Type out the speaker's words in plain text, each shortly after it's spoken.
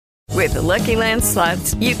With the Lucky Land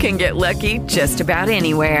Slots, you can get lucky just about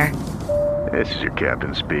anywhere. This is your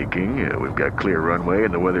captain speaking. We've got clear runway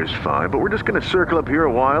and the weather's fine, but we're just going to circle up here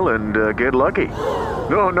a while and get lucky.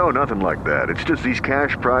 No, nothing like that. It's just these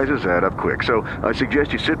cash prizes add up quick. So I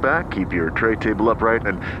suggest you sit back, keep your tray table upright,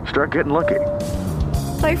 and start getting lucky.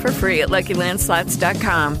 Play for free at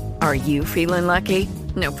LuckyLandSlots.com. Are you feeling lucky?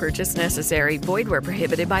 No purchase necessary. Void where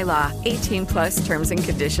prohibited by law. 18 plus terms and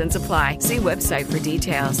conditions apply. See website for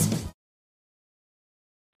details.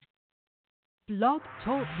 Blog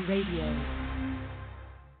Talk Radio.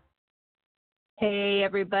 Hey,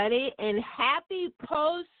 everybody, and happy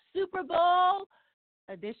post-Super Bowl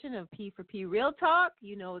edition of P4P Real Talk.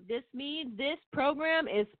 You know what this means. This program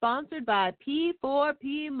is sponsored by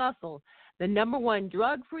P4P Muscle, the #1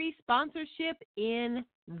 drug-free sponsorship in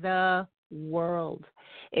the world.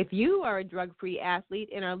 If you are a drug-free athlete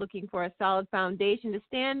and are looking for a solid foundation to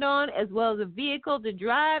stand on, as well as a vehicle to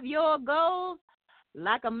drive your goals,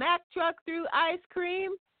 like a Mack truck through ice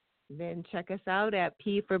cream, then check us out at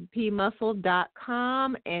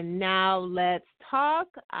P4PMuscle.com. And now let's talk.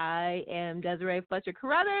 I am Desiree Fletcher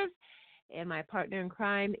Carruthers, and my partner in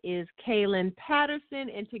crime is Kaylin Patterson,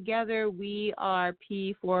 and together we are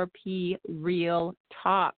P4P Real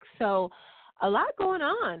Talk. So a lot going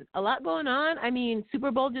on. I mean,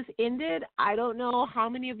 Super Bowl just ended. I don't know how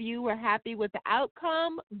many of you were happy with the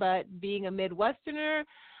outcome, but being a Midwesterner,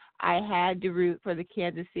 I had to root for the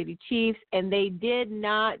Kansas City Chiefs, and they did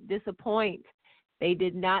not disappoint.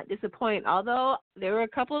 Although there were a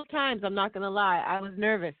couple of times, I'm not going to lie, I was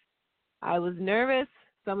nervous.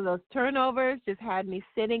 Some of those turnovers just had me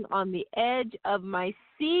sitting on the edge of my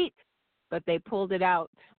seat, but they pulled it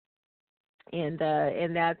out. And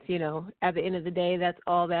that's, you know, at the end of the day, that's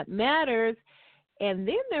all that matters. And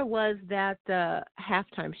then there was that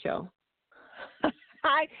halftime show.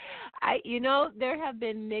 There have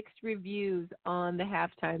been mixed reviews on the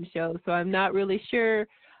halftime show, so I'm not really sure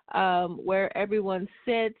where everyone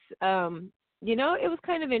sits. It was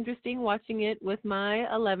kind of interesting watching it with my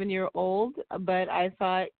 11-year-old, but I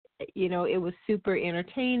thought, it was super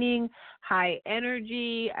entertaining, high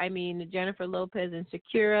energy. I mean, Jennifer Lopez and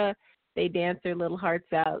Shakira, they dance their little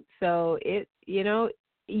hearts out. So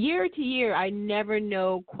year to year, I never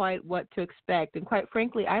know quite what to expect. And quite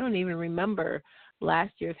frankly, I don't even remember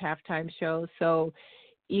last year's halftime show. So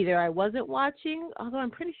either I wasn't watching, although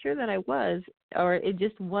I'm pretty sure that I was, or it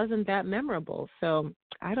just wasn't that memorable. So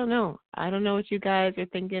I don't know. I don't know what you guys are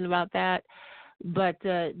thinking about that. But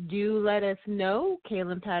do let us know.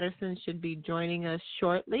 Kaylin Patterson should be joining us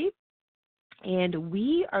shortly. And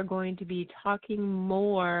we are going to be talking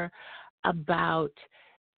more about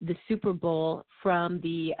the Super Bowl from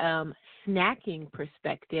the snacking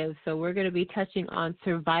perspective. So we're going to be touching on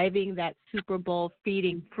surviving that Super Bowl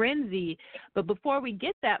feeding frenzy. But before we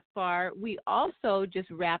get that far, we also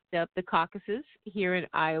just wrapped up the caucuses here in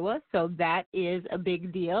Iowa. So that is a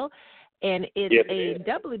big deal. And it's a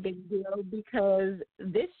doubly big deal because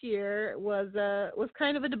this year was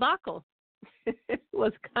kind of a debacle. It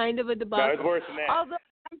was kind of a debacle. No, it's worse than that. Although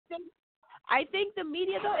I think the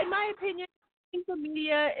media, though, in my opinion, the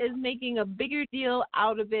media is making a bigger deal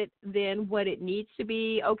out of it than what it needs to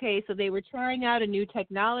be. Okay, so they were trying out a new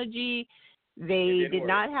technology. They did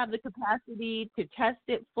not have the capacity to test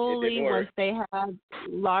it fully once they had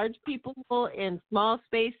large people in small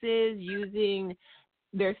spaces using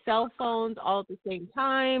their cell phones all at the same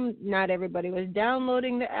time. Not everybody was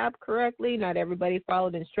downloading the app correctly. Not everybody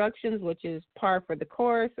followed instructions, which is par for the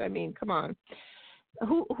course. I mean, come on.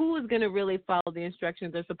 Who is going to really follow the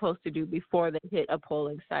instructions they're supposed to do before they hit a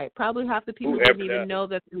polling site? Probably half the people didn't even know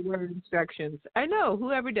that there were instructions. I know,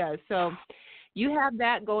 whoever does. So you have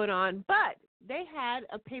that going on. But they had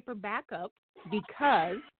a paper backup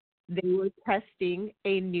because they were testing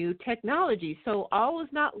a new technology. So all was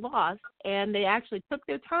not lost, and they actually took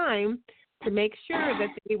their time to make sure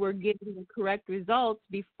that they were getting the correct results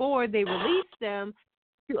before they released them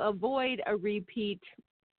to avoid a repeat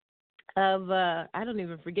of I don't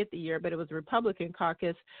even forget the year, but it was a Republican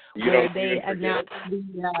caucus where they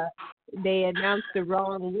announced the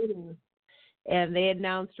wrong winner, and they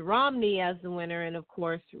announced Romney as the winner, and of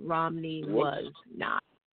course Romney was not.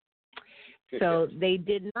 So they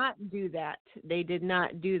did not do that.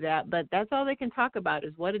 But that's all they can talk about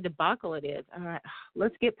is what a debacle it is. All right,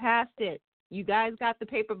 let's get past it. You guys got the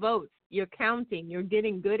paper votes. You're counting. You're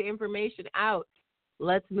getting good information out.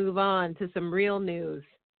 Let's move on to some real news.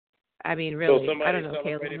 I mean, really, so I don't know,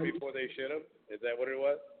 celebrated Caleb. before they should have? Is that what it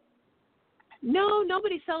was? No,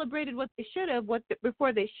 nobody celebrated what they should have.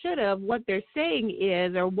 Before they should have. What they're saying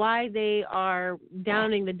is, or why they are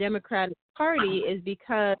downing the Democratic Party, is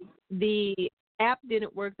because the app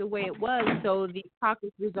didn't work the way it was, so the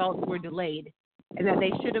caucus results were delayed, and that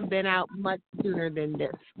they should have been out much sooner than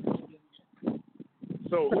this.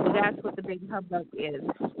 So that's what the big hubbub is.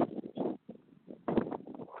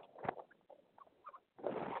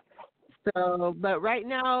 So, but right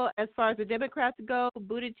now, as far as the Democrats go,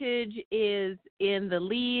 Buttigieg is in the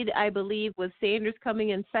lead, I believe, with Sanders coming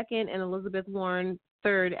in second and Elizabeth Warren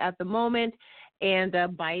third at the moment, and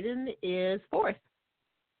Biden is fourth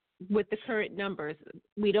with the current numbers.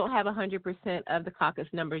 We don't have 100% of the caucus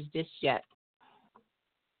numbers just yet.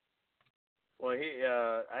 Well,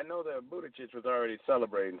 I know that Buttigieg was already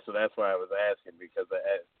celebrating, so that's why I was asking, because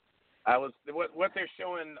I was what they're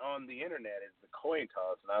showing on the internet is the coin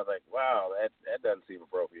toss, and I was like, wow, that doesn't seem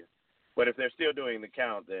appropriate. But if they're still doing the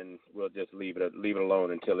count, then we'll just leave it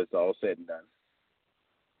alone until it's all said and done.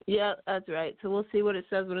 Yeah, that's right. So we'll see what it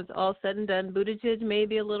says when it's all said and done. Buttigieg may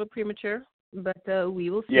be a little premature, but we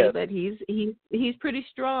will see. Yes. But he's pretty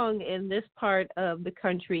strong in this part of the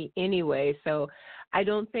country anyway. So I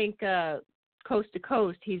don't think coast to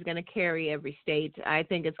coast he's going to carry every state. I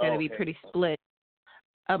think it's going to be pretty split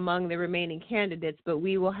among the remaining candidates, but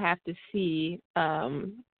we will have to see.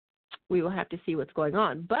 What's going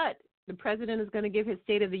on. But the president is going to give his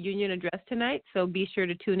State of the Union address tonight, so be sure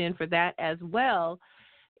to tune in for that as well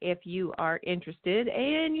if you are interested,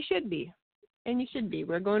 and you should be.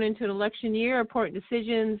 We're going into an election year. Important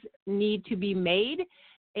decisions need to be made,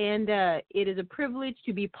 and it is a privilege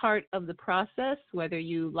to be part of the process, whether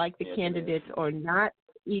you like the candidates or not.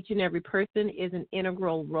 Each and every person is an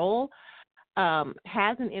integral role.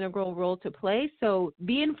 Has an integral role to play. So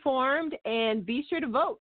be informed and be sure to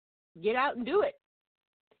vote. Get out and do it.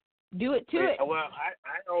 Do it to it. Well,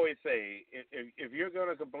 I always say, if you're going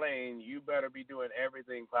to complain, you better be doing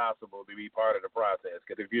everything possible to be part of the process.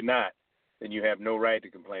 Because if you're not, then you have no right to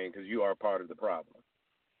complain because you are part of the problem.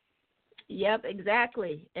 Yep,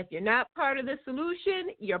 exactly. If you're not part of the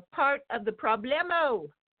solution, you're part of the problemo.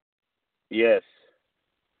 Yes,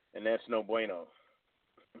 and that's no bueno.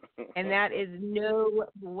 And that is no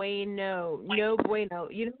bueno. No bueno.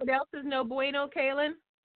 You know what else is no bueno, Kaylin?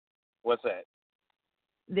 What's that?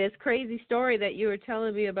 This crazy story that you were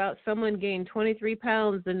telling me about someone gained 23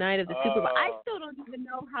 pounds the night of the Super Bowl. I still don't even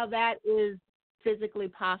know how that is physically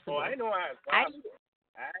possible. Oh, I know how it's possible.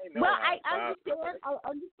 I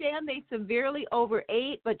understand they severely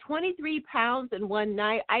overate, but 23 pounds in one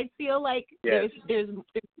night, I feel like there's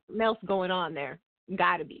something else going on there.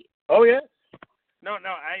 Got to be. Oh, yeah. No,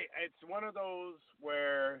 it's one of those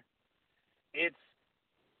where it's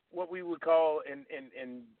what we would call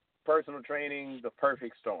in personal training the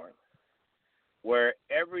perfect storm, where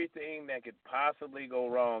everything that could possibly go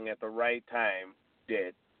wrong at the right time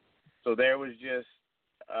did. So there was just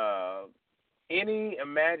any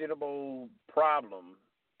imaginable problem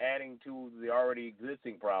adding to the already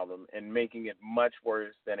existing problem and making it much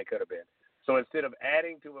worse than it could have been. So instead of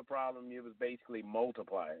adding to a problem, it was basically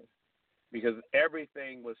multiplying, because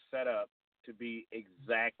everything was set up to be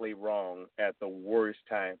exactly wrong at the worst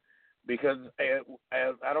time. Because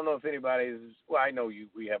I don't know if anybody's, well, I know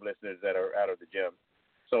we have listeners that are out of the gym,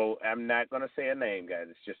 so I'm not going to say a name, guys.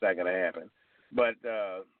 It's just not going to happen. But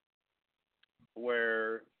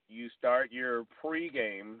where you start your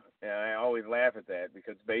pregame, and I always laugh at that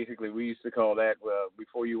because basically we used to call that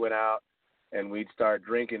before you went out, and we'd start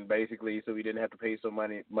drinking basically so we didn't have to pay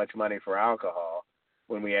much money for alcohol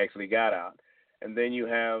when we actually got out. And then you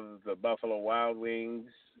have the Buffalo Wild Wings,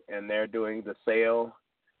 and they're doing the sale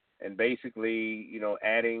and basically,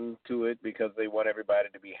 adding to it because they want everybody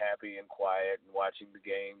to be happy and quiet and watching the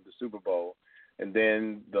game, the Super Bowl. And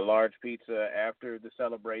then the large pizza after the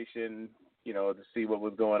celebration, to see what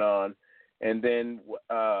was going on. And then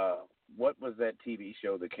what was that TV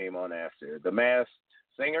show that came on after? The Masked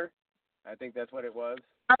Singer? I think that's what it was.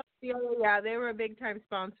 Yeah, they were a big-time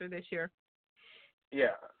sponsor this year.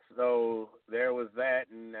 Yeah, so there was that,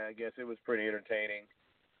 and I guess it was pretty entertaining.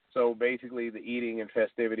 So basically the eating and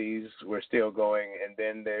festivities were still going, and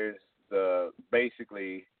then there's the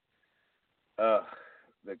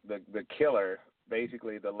killer,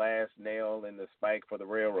 basically the last nail in the spike for the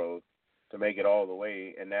railroad to make it all the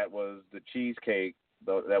way, and that was the cheesecake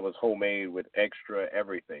that was homemade with extra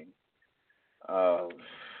everything.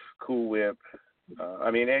 Cool Whip.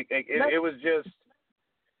 It was just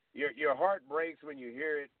your heart breaks when you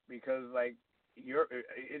hear it because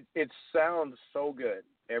it sounds so good,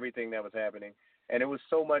 everything that was happening, and it was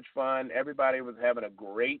so much fun. Everybody was having a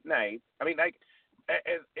great night. I mean,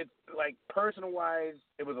 it's like personal wise,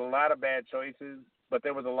 it was a lot of bad choices, but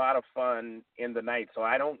there was a lot of fun in the night. So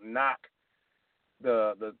I don't knock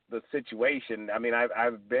the situation. I mean,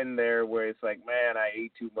 I've been there where it's like, man, I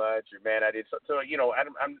ate too much, or man, I did so. You know,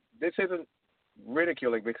 I'm this isn't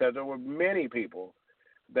ridiculing, because there were many people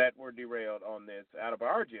that were derailed on this out of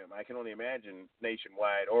our gym. I can only imagine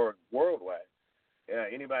nationwide or worldwide.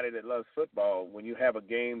 Anybody that loves football, when you have a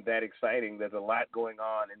game that exciting, there's a lot going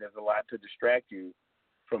on, and there's a lot to distract you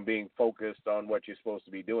from being focused on what you're supposed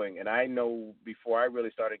to be doing. And I know before I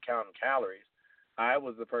really started counting calories, I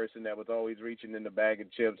was the person that was always reaching in the bag of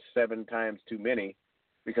chips 7 times too many,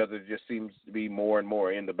 because it just seems to be more and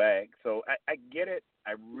more in the bag. So I get it.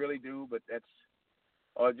 I really do. But that's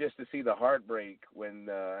just to see the heartbreak when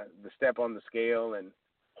the step on the scale and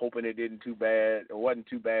hoping it wasn't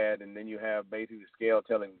too bad, and then you have basically the scale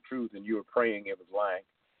telling the truth, and you were praying it was lying.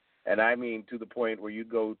 And I mean, to the point where you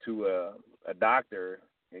go to a doctor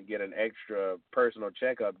and get an extra personal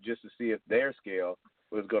checkup just to see if their scale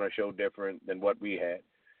was going to show different than what we had.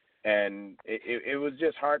 And it was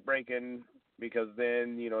just heartbreaking, because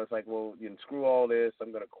then, you know, it's like, well, you know, screw all this,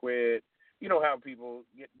 I'm going to quit. You know how people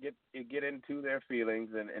get into their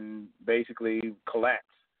feelings and basically collapse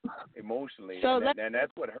emotionally, so and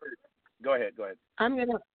that's what hurt. Go ahead. I'm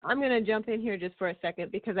gonna jump in here just for a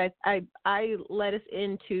second, because I led us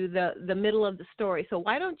into the middle of the story. So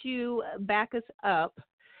why don't you back us up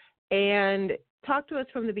and talk to us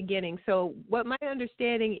from the beginning? So what my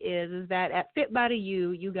understanding is that at Fit Body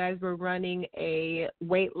you guys were running a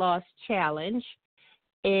weight loss challenge,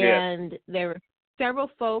 and there were several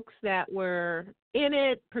folks that were in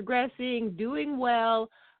it, progressing, doing well,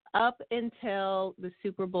 up until the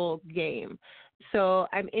Super Bowl game. So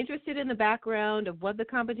I'm interested in the background of what the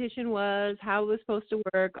competition was, how it was supposed to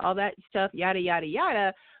work, all that stuff, yada, yada,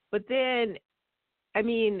 yada. But then,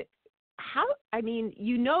 you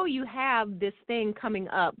know you have this thing coming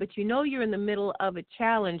up, but you know you're in the middle of a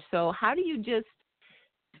challenge. So how do you just,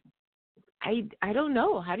 I don't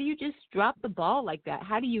know, how do you just drop the ball like that?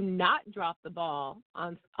 How do you not drop the ball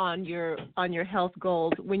on your health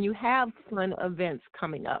goals when you have fun events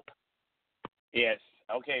coming up? Yes.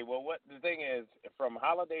 Okay. Well, what the thing is, from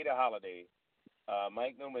holiday to holiday,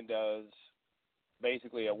 Mike Newman does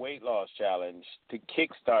basically a weight loss challenge to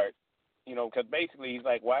kickstart. You know, because basically he's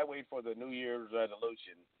like, why wait for the New Year's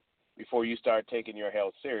resolution before you start taking your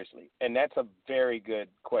health seriously? And that's a very good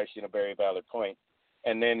question, a very valid point.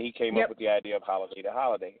 And then he came up with the idea of holiday to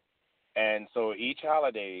holiday. And so each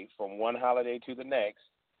holiday, from one holiday to the next,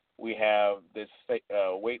 we have this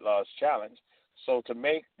weight loss challenge. So to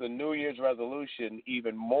make the New Year's resolution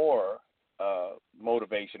even more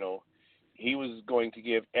motivational, he was going to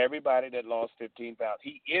give everybody that lost 15 pounds,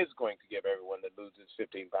 he is going to give everyone that loses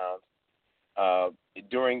 15 pounds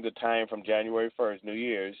during the time from January 1st, New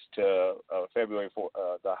Year's, to February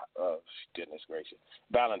 4th, goodness gracious,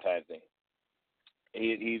 Valentine's Day.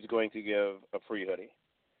 He's going to give a free hoodie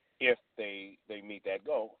if they meet that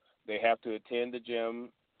goal. They have to attend the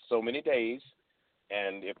gym so many days,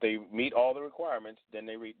 and if they meet all the requirements, then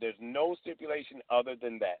there's no stipulation other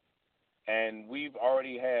than that. And we've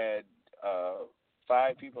already had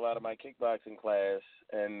 5 people out of my kickboxing class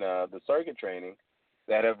and the circuit training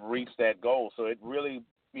that have reached that goal. So it really,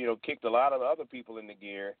 kicked a lot of other people into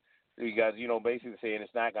gear. You guys, basically saying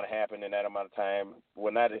it's not going to happen in that amount of time.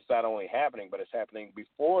 Well, it's not only happening, but it's happening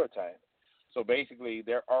before time. So basically,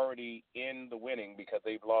 they're already in the winning because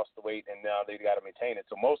they've lost the weight and now they've got to maintain it.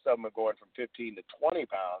 So most of them are going from 15 to 20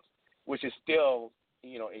 pounds, which is still,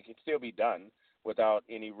 it can still be done without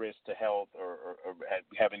any risk to health or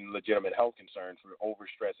having legitimate health concerns for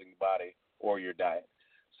overstressing the body or your diet.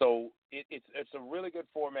 So it's a really good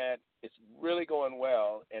format. It's really going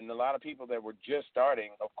well, and a lot of people that were just starting,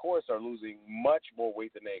 of course, are losing much more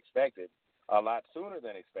weight than they expected, a lot sooner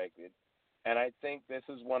than expected. And I think this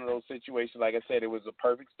is one of those situations, like I said, it was a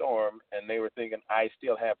perfect storm, and they were thinking, I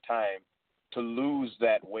still have time to lose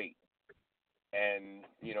that weight. And,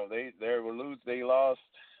 they lost,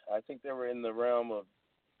 I think they were in the realm of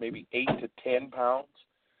maybe 8 to 10 pounds.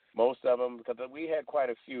 Most of them, because we had quite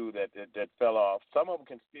a few that fell off. Some of them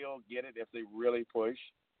can still get it if they really push,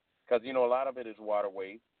 because, a lot of it is water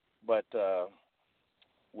weight. But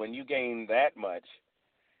when you gain that much,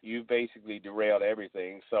 you basically derailed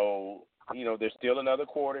everything. So, there's still another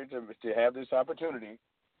quarter to have this opportunity,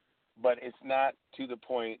 but it's not to the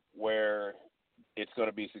point where it's going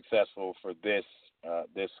to be successful for this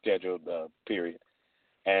scheduled period.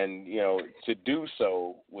 And, to do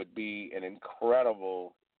so would be an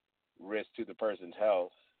incredible risk to the person's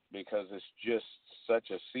health, because it's just such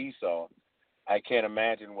a seesaw. I can't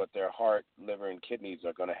imagine what their heart, liver, and kidneys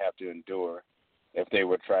are going to have to endure if they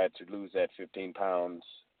were trying to lose that 15 pounds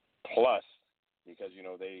plus, because,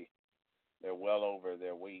 They're well over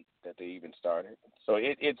their weight that they even started. So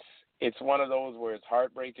it's one of those where it's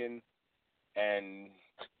heartbreaking, and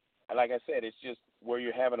like I said, it's just where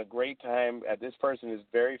you're having a great time. This person is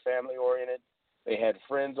very family oriented. They had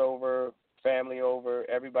friends over, family over.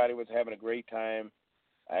 Everybody was having a great time.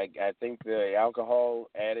 I think the alcohol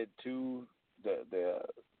added to the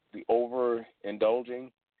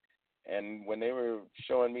overindulging. And when they were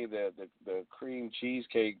showing me the cream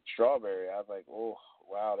cheesecake strawberry, I was like, oh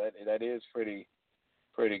wow, that is pretty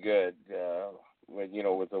good. With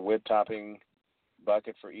the whipped topping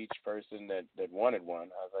bucket for each person that wanted one,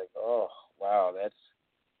 I was like, oh wow, that's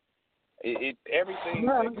it. Everything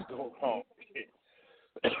that could go wrong.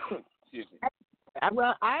 Excuse me.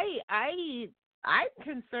 Well, I'm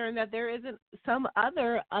concerned that there isn't some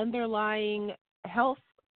other underlying health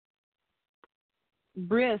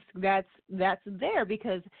risk that's there,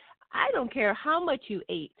 because I don't care how much you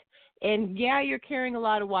ate, and yeah, you're carrying a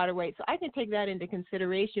lot of water weight, so I can take that into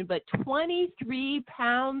consideration. But 23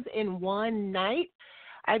 pounds in one night,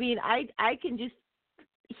 I mean, I can just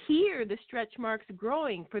hear the stretch marks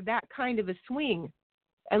growing for that kind of a swing,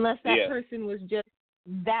 unless that person was just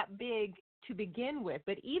that big to begin with.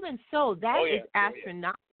 But even so, that is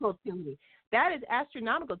astronomical to me. That is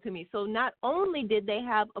astronomical to me. So not only did they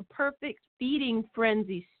have a perfect feeding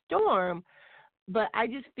frenzy storm, but I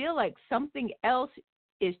just feel like something else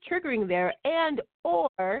is triggering there, and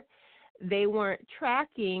or they weren't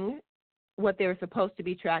tracking what they were supposed to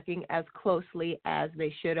be tracking as closely as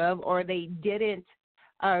they should have, or they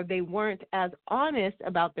weren't as honest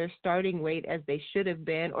about their starting weight as they should have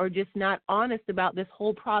been, or just not honest about this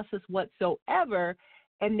whole process whatsoever.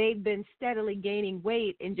 And they've been steadily gaining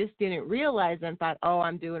weight and just didn't realize and thought, oh,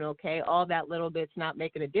 I'm doing okay. All that little bit's not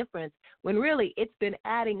making a difference. When really it's been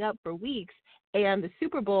adding up for weeks. And the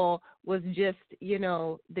Super Bowl was just,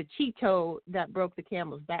 the Cheeto that broke the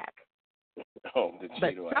camel's back. Oh, the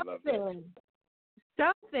Cheeto, I love that.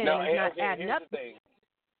 Something is not adding up. Here's the thing.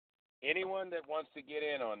 Anyone that wants to get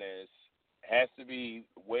in on this has to be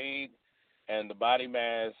weighed and the body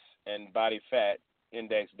mass and body fat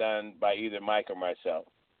index done by either Mike or myself.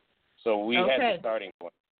 So we have the starting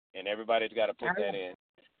point, and everybody's got to put that in.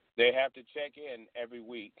 They have to check in every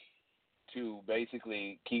week to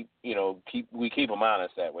basically keep them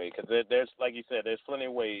honest that way, because there's, like you said, there's plenty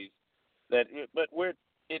of ways the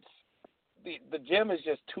gym is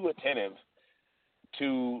just too attentive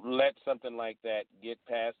to let something like that get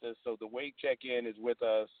past us. So the weight check-in is with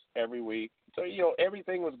us every week. So,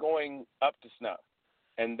 everything was going up to snuff.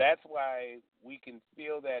 And that's why we can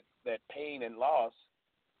feel that pain and loss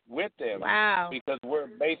with them. Wow. Because we're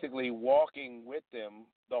basically walking with them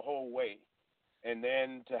the whole way. And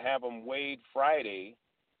then to have them weighed Friday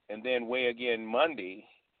and then weigh again Monday,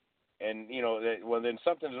 and, then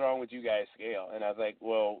something's wrong with you guys' scale. And I was like,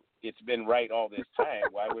 well, it's been right all this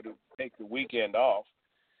time. Why would it take the weekend off,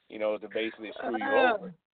 to basically screw you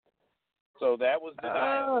over? So that was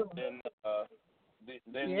denial.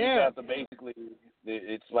 Then you got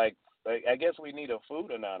it's like, I guess we need a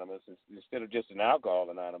food anonymous instead of just an alcohol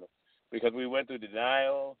anonymous, because we went through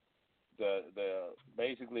denial,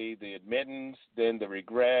 basically the admittance, then the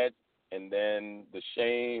regret, and then the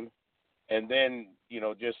shame, and then,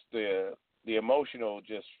 just the emotional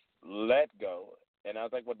just let go. And I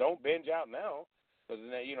was like, well, don't binge out now, because,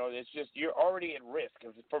 it's just, you're already at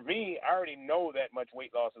risk. For me, I already know that much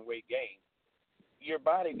weight loss and weight gain. Your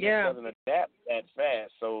body just doesn't adapt that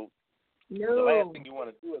fast. So the last thing you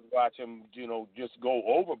want to do is watch them, just go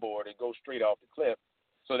overboard and go straight off the cliff.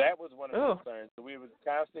 So that was one of the concerns. So we were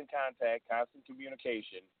constant contact, constant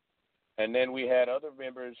communication. And then we had other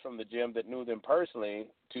members from the gym that knew them personally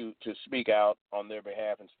to speak out on their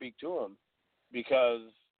behalf and speak to them, because,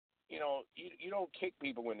 you don't kick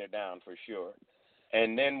people when they're down, for sure.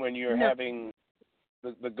 And then when you're having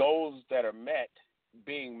the goals that are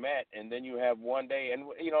being met, and then you have one day, and,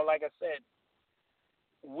 like I said,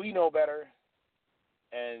 we know better.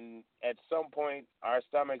 And at some point, our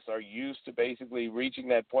stomachs are used to basically reaching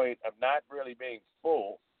that point of not really being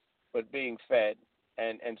full, but being fed.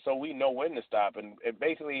 And so we know when to stop. And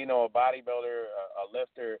basically, a bodybuilder, a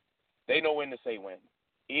lifter, they know when to say when,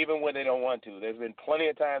 even when they don't want to. There's been plenty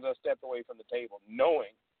of times I stepped away from the table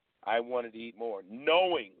knowing I wanted to eat more, As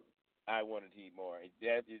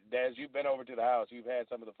you've been over to the house, you've had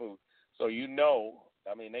some of the food. So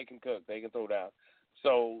they can cook, they can throw down.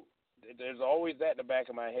 So there's always that in the back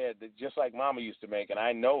of my head, that just like Mama used to make, and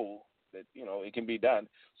I know that, it can be done.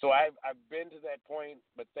 So I've been to that point,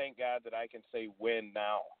 but thank God that I can say when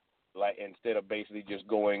now, like, instead of basically just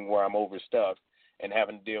going where I'm overstuffed and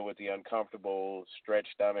having to deal with the uncomfortable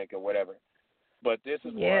stretched stomach or whatever. But this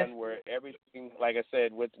is one where everything, like I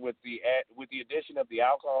said, with the addition of the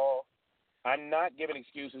alcohol, I'm not giving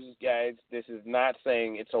excuses, guys. This is not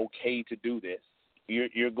saying it's okay to do this.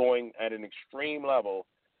 You're going at an extreme level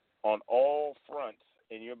on all fronts,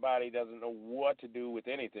 and your body doesn't know what to do with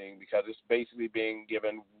anything because it's basically being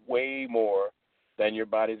given way more than your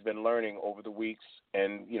body's been learning over the weeks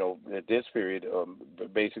and, at this period,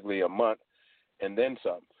 basically a month and then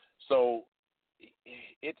some. So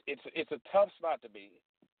it's a tough spot to be,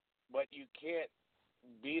 but you can't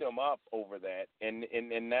beat them up over that.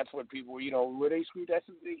 And that's what people, where they screw,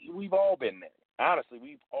 we've all been there. Honestly,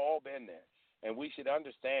 we've all been there. And we should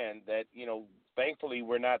understand that, thankfully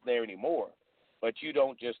we're not there anymore. But you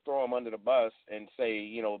don't just throw them under the bus and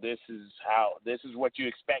say, this is what you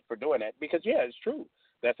expect for doing that. Because, yeah, it's true.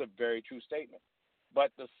 That's a very true statement.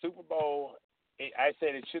 But the Super Bowl, I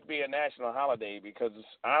said it should be a national holiday because,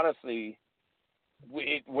 honestly,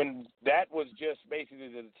 when that was just basically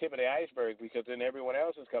the tip of the iceberg because then everyone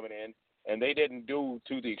else is coming in and they didn't do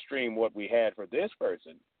to the extreme what we had for this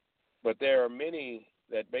person. But there are many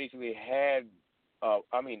that basically had,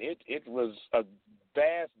 it was a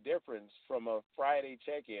vast difference from a Friday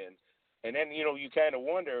check-in. And then, you kind of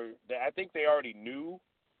wonder, I think they already knew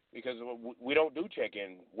because we don't do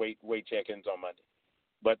check-in, weight check-ins on Monday.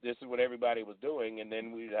 But this is what everybody was doing. And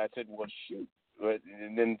then I said, well, shoot.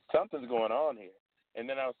 And then something's going on here. And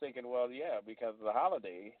then I was thinking, well, yeah, because of the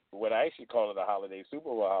holiday, what I should call it a holiday, Super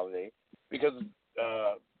Bowl holiday, because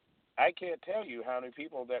I can't tell you how many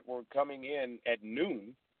people that were coming in at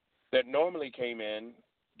noon that normally came in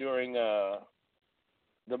during the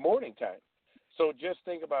morning time. So just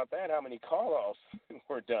think about that, how many call-offs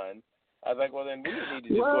were done. I was like, well, then we need to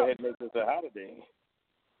just go ahead and make this a holiday.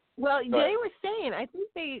 Well, they were saying, I think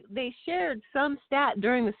they shared some stat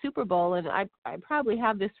during the Super Bowl, and I probably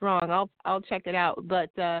have this wrong. I'll check it out. But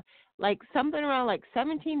like something around like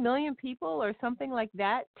 17 million people or something like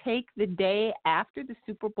that take the day after the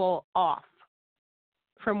Super Bowl off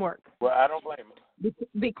from work. Well, I don't blame them.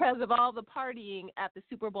 Because of all the partying at the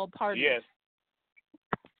Super Bowl party. Yes.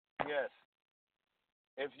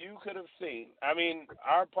 If you could have seen,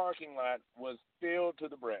 our parking lot was filled to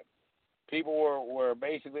the brim. People were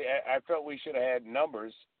basically, I felt we should have had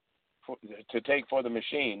numbers to take for the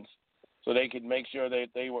machines so they could make sure that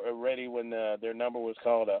they were ready when their number was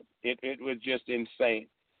called up. It was just insane.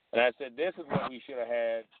 And I said, this is what we should have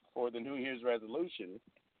had for the New Year's resolution.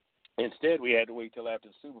 Instead, we had to wait till after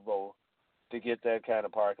the Super Bowl to get that kind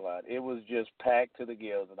of parking lot. It was just packed to the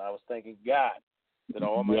gills, and I was thanking God that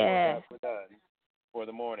all my workouts were done for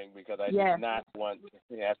the morning because I did not want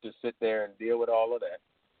to have to sit there and deal with all of that.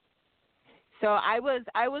 So I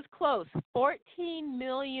was close. 14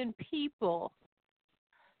 million people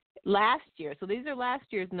last year. So these are last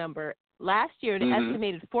year's number. Last year, an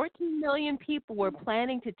estimated 14 million people were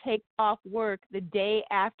planning to take off work the day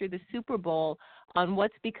after the Super Bowl on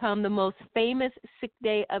what's become the most famous sick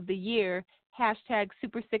day of the year,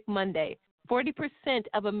 #Super Sick Monday. 40%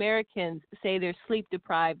 of Americans say they're sleep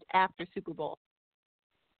deprived after Super Bowl.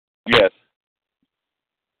 Yes.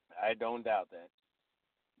 I don't doubt that.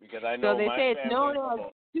 Because I know so they my say it's family known as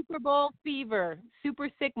Super Bowl fever, Super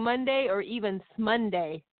Sick Monday, or even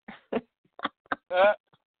Smonday.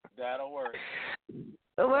 That'll work.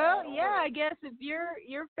 Well, I guess if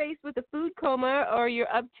you're faced with a food coma or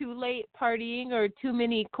you're up too late partying or too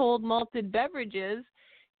many cold malted beverages,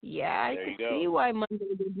 I can see why Monday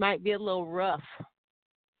might be a little rough.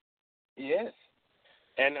 Yes.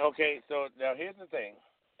 And okay, so now here's the thing,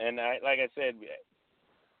 and like I said,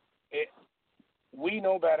 we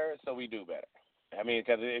know better, so we do better.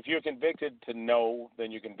 Because if you're convicted to know,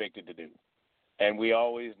 then you're convicted to do. And we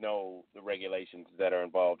always know the regulations that are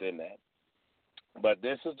involved in that. But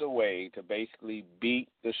this is a way to basically beat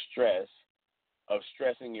the stress of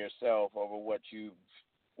stressing yourself over what you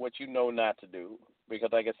know not to do. Because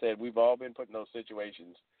like I said, we've all been put in those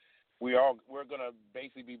situations. We're going to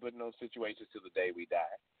basically be put in those situations till the day we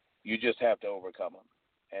die. You just have to overcome them.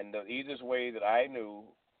 And the easiest way that I knew,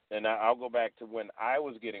 and I'll go back to when I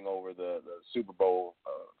was getting over the Super Bowl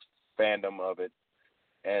fandom of it,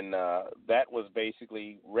 and that was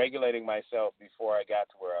basically regulating myself before I got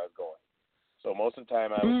to where I was going. So most of the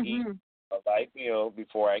time I would eat a light meal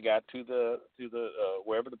before I got to the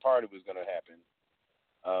wherever the party was going to happen.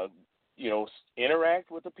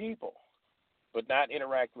 Interact with the people, but not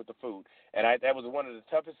interact with the food. And that was one of the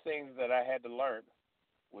toughest things that I had to learn,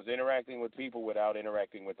 was interacting with people without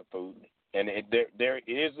interacting with the food. And there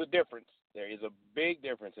is a difference. There is a big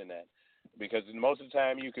difference in that, because most of the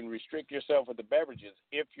time you can restrict yourself with the beverages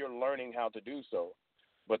if you're learning how to do so.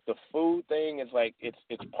 But the food thing is like it's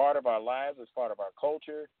part of our lives. It's part of our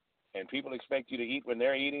culture. and people expect you to eat when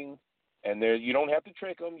they're eating, and you don't have to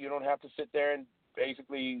trick them. You don't have to sit there and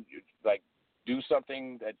basically like do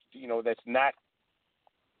something that that's not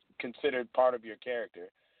considered part of your character.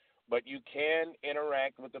 But you can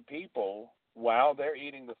interact with the people while they're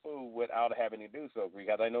eating the food without having to do so.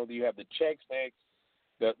 Because I know that you have the Chex Mix,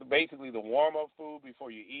 basically the warm-up food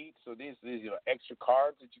before you eat. So these extra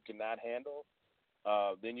carbs that you cannot handle.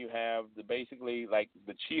 Then you have basically like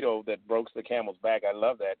the Cheeto that broke the camel's back. I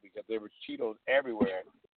love that because there were Cheetos everywhere.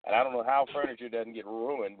 And I don't know how furniture doesn't get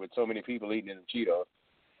ruined with so many people eating the Cheetos.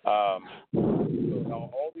 So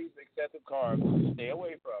all these excessive carbs, stay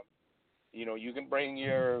away from. You can bring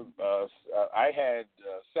your. I had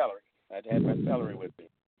celery. I had my celery with me,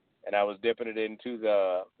 and I was dipping it into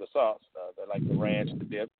the sauce, like the ranch, the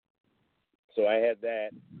dip. So I had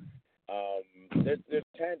that.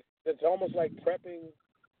 It's almost like prepping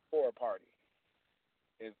for a party.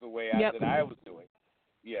 Is the way that I was doing.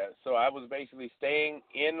 Yeah. So I was basically staying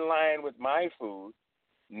in line with my food,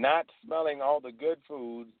 not smelling all the good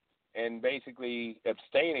foods, and basically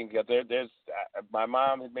abstaining. Because my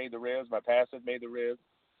mom had made the ribs, my pastor had made the ribs.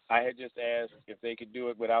 I had just asked if they could do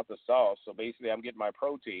it without the sauce. So basically, I'm getting my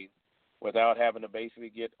protein without having to basically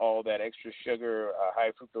get all that extra sugar,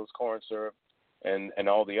 high fructose corn syrup, and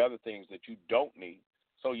all the other things that you don't need.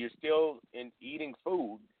 So you're still eating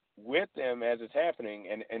food with them as it's happening,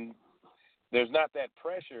 and there's not that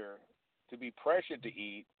pressure to be pressured to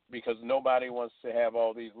eat because nobody wants to have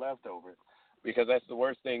all these leftovers. Because that's the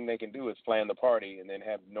worst thing they can do is plan the party and then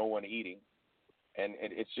have no one eating. And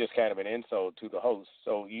it's just kind of an insult to the host.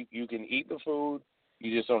 So you can eat the food,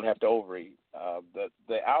 you just don't have to overeat.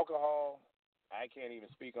 The alcohol, I can't even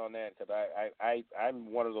speak on that because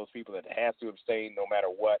I'm one of those people that has to abstain no matter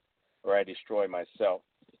what, or I destroy myself.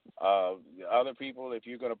 Other people, if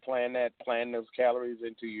you're going to plan those calories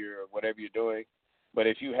into your whatever you're doing. But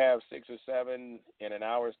if you have 6 or 7 in an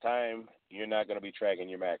hour's time, you're not going to be tracking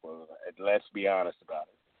your macros. Let's be honest about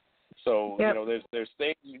it. So, there's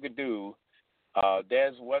things you could do.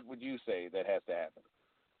 Des, what would you say that has to happen?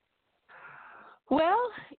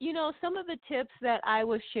 Well, some of the tips that I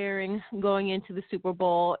was sharing going into the Super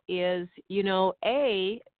Bowl is, and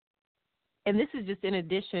this is just in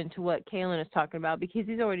addition to what Kalen is talking about, because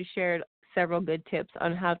he's already shared several good tips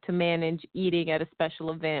on how to manage eating at a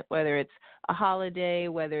special event, whether it's a holiday,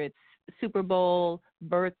 whether it's Super Bowl,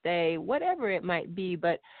 birthday, whatever it might be.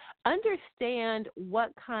 But understand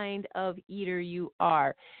what kind of eater you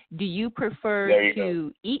are. Do you prefer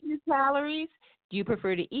to eat your calories? Do you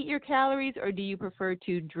prefer to eat your calories, or do you prefer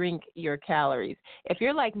to drink your calories? If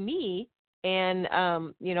you're like me, and,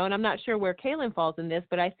 and I'm not sure where Kalen falls in this,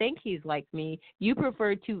 but I think he's like me. You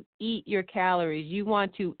prefer to eat your calories. You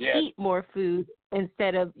want to eat more food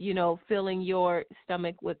instead of, filling your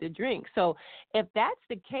stomach with the drink. So if that's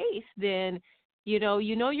the case, then, you're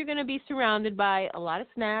going to be surrounded by a lot of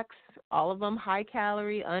snacks, all of them high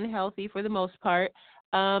calorie, unhealthy for the most part,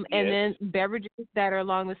 and then beverages that are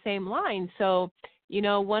along the same line. So,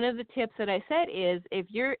 one of the tips that I said is if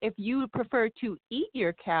you prefer to eat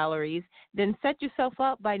your calories, then set yourself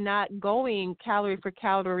up by not going calorie for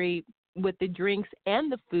calorie with the drinks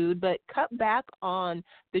and the food, but cut back on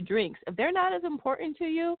the drinks. If they're not as important to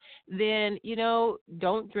you, then,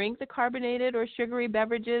 don't drink the carbonated or sugary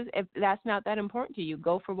beverages. If that's not that important to you,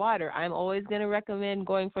 go for water. I'm always going to recommend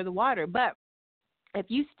going for the water. But if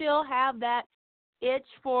you still have that itch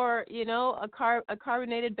for, a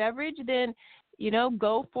carbonated beverage, then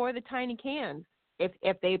go for the tiny cans.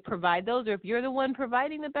 If they provide those, or if you're the one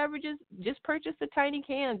providing the beverages, just purchase the tiny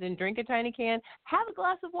cans and drink a tiny can. Have a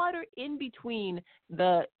glass of water in between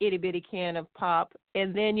the itty-bitty can of pop,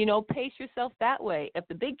 and then, pace yourself that way. If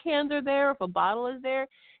the big cans are there, if a bottle is there,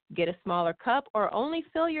 get a smaller cup, or only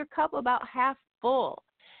fill your cup about half full.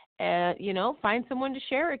 And, find someone to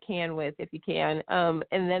share a can with if you can.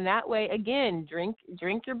 And then that way, again, drink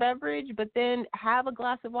your beverage, but then have a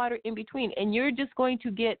glass of water in between. And you're just going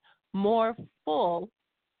to get more full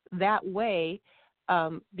that way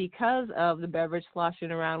because of the beverage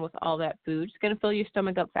sloshing around with all that food. It's going to fill your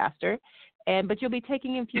stomach up faster. But you'll be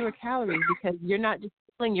taking in fewer calories because you're not just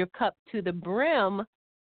filling your cup to the brim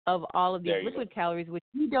of all of these liquid calories, which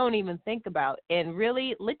you don't even think about. And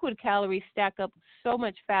really, liquid calories stack up so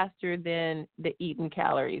much faster than the eaten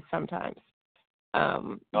calories sometimes.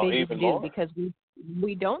 They just do because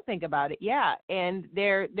we don't think about it. Yeah, and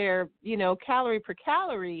they're calorie per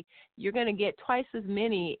calorie, you're going to get twice as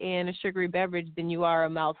many in a sugary beverage than you are a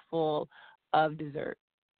mouthful of dessert.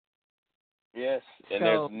 Yes, and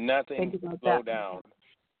there's nothing to slow down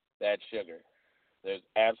that sugar. There's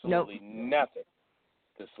absolutely nothing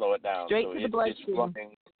to slow it down. Straight to the bloodstream.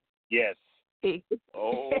 Yes,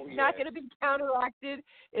 It's not going to be counteracted.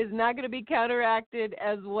 It's not going to be counteracted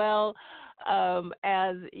as well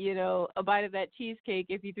as, a bite of that cheesecake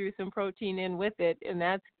if you threw some protein in with it, and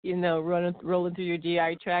that's, rolling through your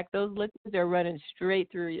GI tract. Those liquids are running straight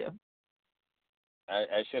through you.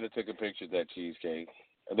 I should have took a picture of that cheesecake.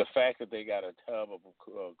 The fact that they got a tub of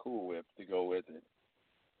Cool Whip to go with it,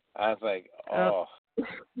 I was like, oh.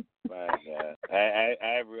 My God,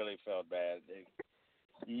 I really felt bad.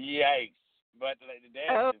 Yikes! But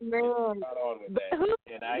Dad is spot on with that.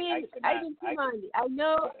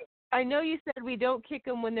 I know you said we don't kick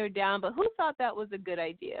them when they're down, but who thought that was a good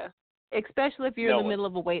idea? Especially if you're in the middle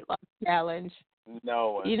of a weight loss challenge.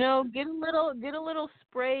 No one. Get a little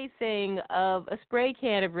spray thing of a spray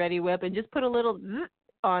can of Ready Whip and just put a little zzz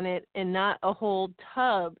on it and not a whole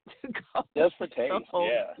tub to go. Just for taste,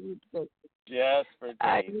 yeah. Just for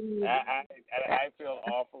taste. I feel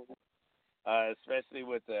awful, especially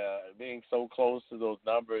with being so close to those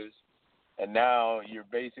numbers, and now you're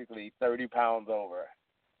basically 30 pounds over.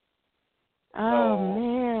 Oh,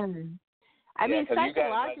 man. I mean,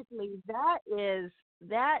 psychologically, Yes.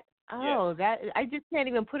 I just can't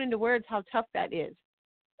even put into words how tough that is.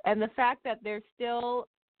 And the fact that they're still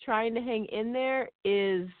trying to hang in there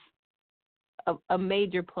is a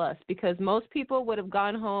major plus, because most people would have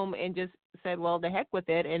gone home and just said, well, the heck with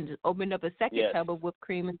it, and just opened up a second tub of whipped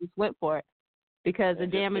cream and just went for it, because the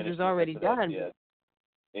damage is already done. Yes.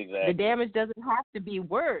 Exactly. The damage doesn't have to be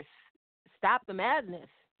worse. Stop the madness.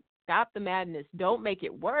 Don't make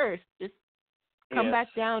it worse. Just come back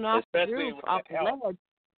down off the roof, off the ledge.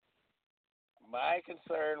 My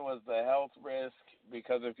concern was the health risk,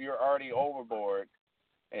 because if you're already overboard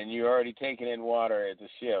and you're already taking in water at the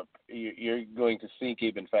ship, you're going to sink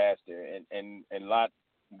even faster and a lot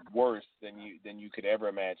worse than you could ever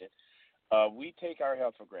imagine. We take our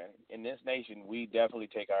health for granted. In this nation, we definitely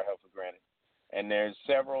take our health for granted. And there's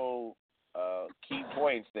several key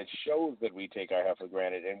points that shows that we take our health for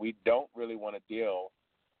granted, and we don't really want to deal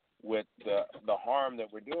with the harm that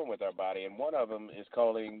we're doing with our body. And one of them is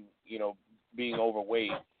calling, being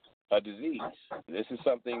overweight a disease. This is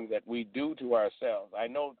something that we do to ourselves. I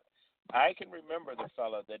know I can remember the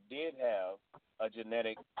fella that did have a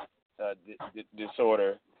genetic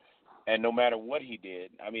disorder, and no matter what he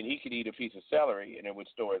did, I mean, he could eat a piece of celery and it would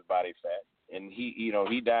store his body fat. And he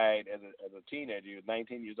died as a teenager. He was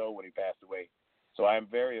 19 years old when he passed away. So I'm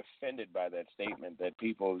very offended by that statement that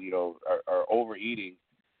people, are overeating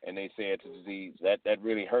and they say it's a disease. That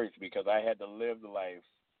really hurts, because I had to live the life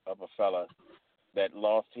of a fella that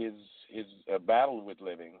lost his battle with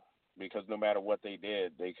living, because no matter what they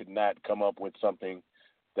did, they could not come up with something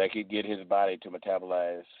that could get his body to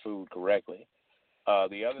metabolize food correctly.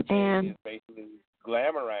 The other thing is basically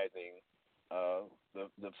glamorizing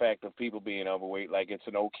the fact of people being overweight like it's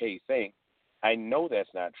an okay thing. I know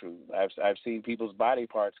that's not true. I've seen people's body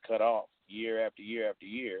parts cut off year after year after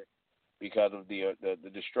year because of the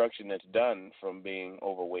destruction that's done from being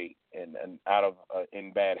overweight and out of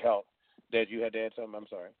in bad health. Dad, you had to add something? I'm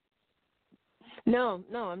sorry. No,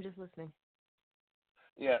 I'm just listening.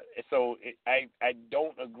 Yeah, so I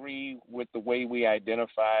don't agree with the way we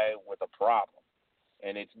identify with a problem,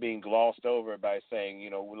 and it's being glossed over by saying,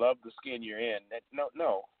 we love the skin you're in.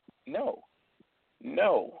 No.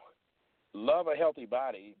 Love a healthy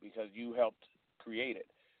body because you helped create it.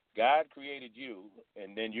 God created you,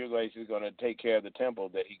 and then you're basically going to take care of the temple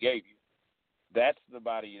that he gave you. That's the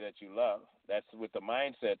body that you love. That's with the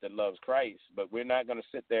mindset that loves Christ. But we're not going to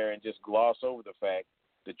sit there and just gloss over the fact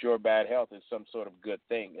that your bad health is some sort of good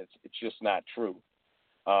thing. It's just not true.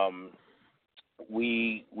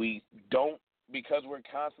 We don't, because we're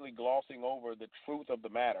constantly glossing over the truth of the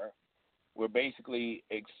matter, we're basically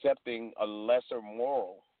accepting a lesser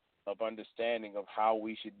moral of understanding of how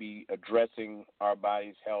we should be addressing our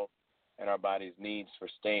body's health and our body's needs for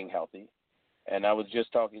staying healthy. And I was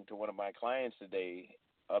just talking to one of my clients today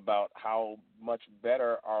about how much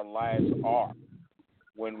better our lives are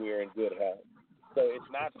when we're in good health. So it's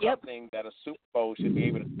not something that a Super Bowl should be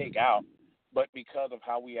able to take out, but because of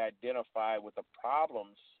how we identify with the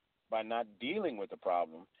problems by not dealing with the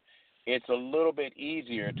problem, it's a little bit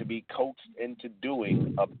easier to be coaxed into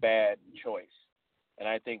doing a bad choice. And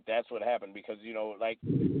I think that's what happened, because, like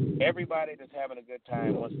everybody that's having a good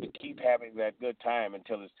time wants to keep having that good time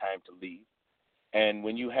until it's time to leave. And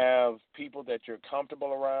when you have people that you're comfortable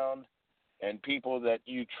around and people that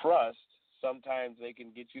you trust, sometimes they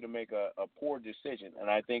can get you to make a poor decision. And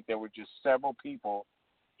I think there were just several people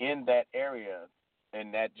in that area,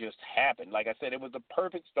 and that just happened. Like I said, it was a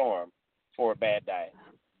perfect storm for a bad diet.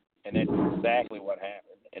 And that's exactly what happened.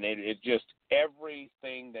 And it just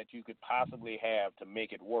everything that you could possibly have to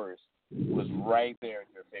make it worse was right there at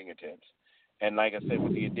your fingertips. And like I said,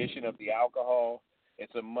 with the addition of the alcohol,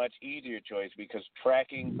 it's a much easier choice because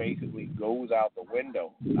tracking basically goes out the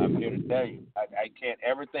window. I'm here to tell you, I can't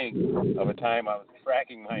ever think of a time I was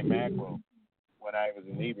tracking my macro when I was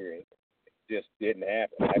inebriated. It just didn't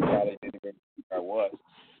happen. I probably didn't even know where I was.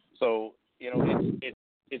 So,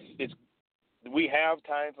 it's we have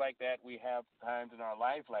times like that. We have times in our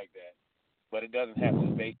life like that, but it doesn't have to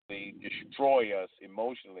basically destroy us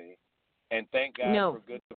emotionally. And thank God for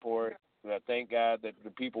good support. Thank God that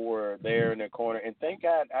the people were there in their corner, and thank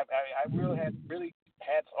God I really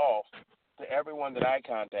hats off to everyone that I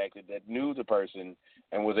contacted that knew the person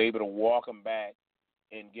and was able to walk them back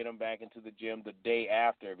and get them back into the gym the day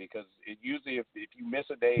after, because usually if you miss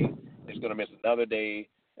a day, it's going to miss another day,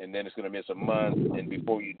 and then it's going to miss a month, and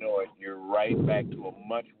before you know it, you're right back to a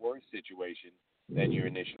much worse situation than you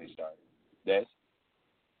initially started. Des?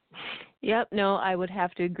 Yep, no, I would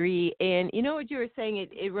have to agree. And you know what you were saying,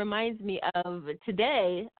 it reminds me of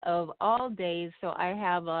today, of all days. So I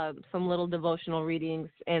have some little devotional readings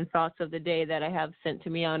and thoughts of the day that I have sent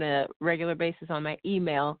to me on a regular basis on my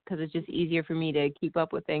email, because it's just easier for me to keep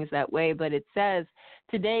up with things that way. But it says,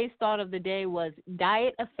 today's thought of the day was,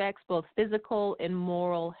 diet affects both physical and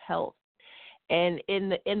moral health. And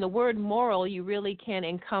in the word moral, you really can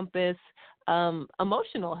encompass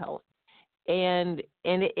emotional health. And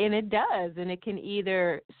it does, and it can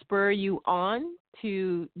either spur you on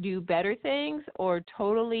to do better things or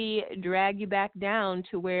totally drag you back down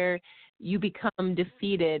to where you become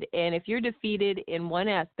defeated. And if you're defeated in one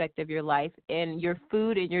aspect of your life, and your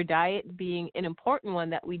food and your diet being an important one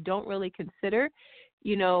that we don't really consider,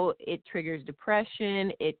 it triggers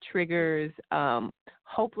depression, it triggers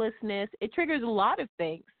hopelessness, it triggers a lot of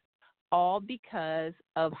things, all because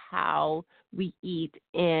of how we eat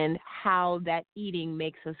and how that eating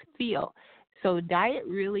makes us feel. So diet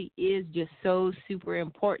really is just so super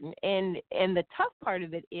important. And the tough part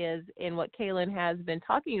of it is, and what Kaylin has been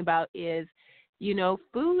talking about is,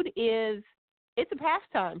 food it's a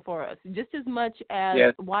pastime for us, just as much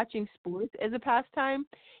as watching sports is a pastime.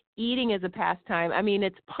 Eating is a pastime. I mean,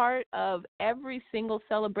 it's part of every single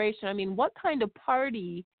celebration. I mean, what kind of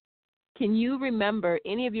party can you remember,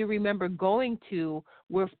 any of you remember going to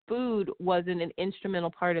where food wasn't an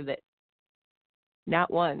instrumental part of it?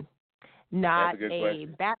 Not one. Not a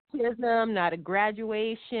baptism, not a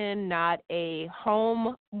graduation, not a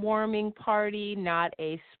home warming party, not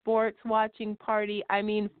a sports watching party. I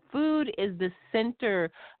mean, food is the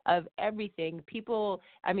center of everything. People,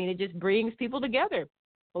 it just brings people together.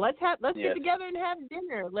 Well, let's get together and have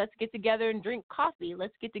dinner. Let's get together and drink coffee.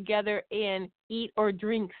 Let's get together and eat or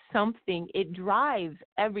drink something. It drives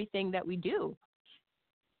everything that we do.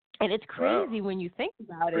 And it's crazy when you think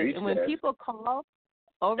about it. And when people call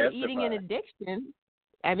overeating an addiction,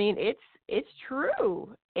 it's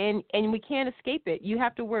true. And we can't escape it. You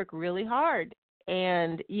have to work really hard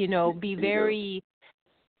and, be very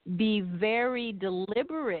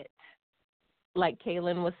deliberate. Like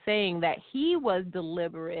Kaylin was saying, that he was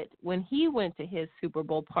deliberate when he went to his Super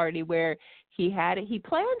Bowl party, where he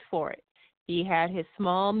planned for it. He had his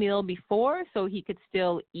small meal before so he could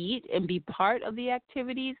still eat and be part of the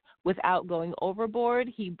activities without going overboard.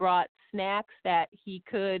 He brought snacks that he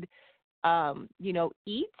could,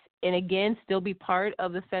 eat and, again, still be part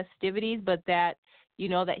of the festivities, but that,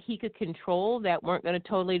 that he could control, that weren't going to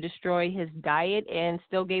totally destroy his diet, and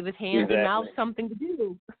still gave his hands and mouth something to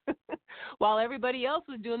do. While everybody else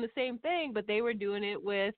was doing the same thing, but they were doing it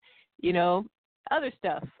with, other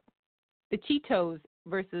stuff. The Cheetos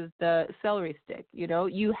versus the celery stick,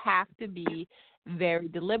 you have to be very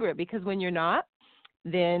deliberate, because when you're not,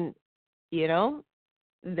 then,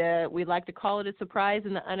 we like to call it a surprise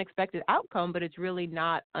and the unexpected outcome, but it's really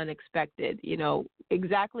not unexpected.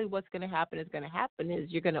 Exactly what's going to happen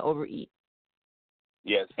is you're going to overeat.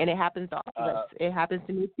 Yes. And it happens to all of us. It happens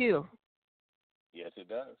to me too. Yes, it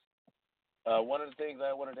does. One of the things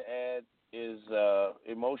I wanted to add is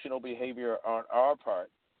emotional behavior on our part.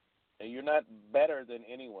 And you're not better than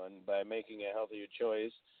anyone by making a healthier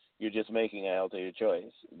choice. You're just making a healthier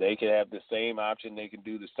choice. They can have the same option. They can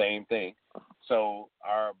do the same thing. So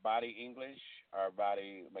our body English, our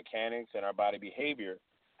body mechanics, and our body behavior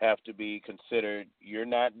have to be considered. You're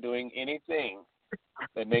not doing anything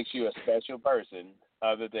that makes you a special person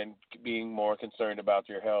other than being more concerned about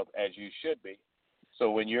your health, as you should be. So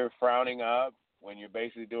when you're frowning up, when you're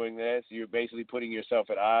basically doing this, you're basically putting yourself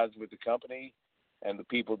at odds with the company and the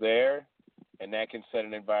people there, and that can set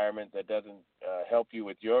an environment that doesn't help you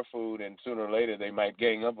with your food, and sooner or later they might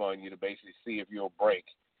gang up on you to basically see if you'll break.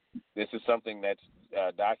 This is something that's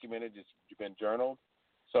documented. It's been journaled.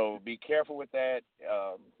 So be careful with that.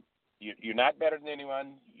 You're not better than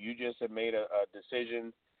anyone. You just have made a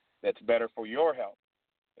decision that's better for your health.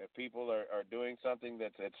 If people are doing something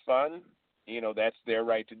that's fun, that's their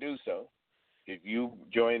right to do so. If you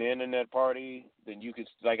join in that party, then you can,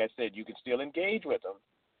 like I said, you can still engage with them,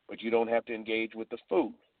 but you don't have to engage with the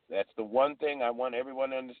food. That's the one thing I want everyone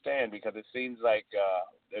to understand, because it seems like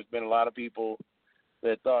there's been a lot of people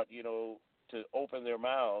that thought, to open their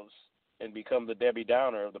mouths and become the Debbie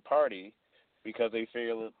Downer of the party because they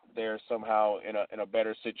feel they're somehow in a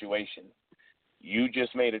better situation. You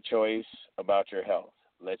just made a choice about your health.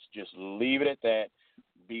 Let's just leave it at that.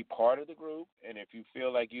 Be part of the group, and if you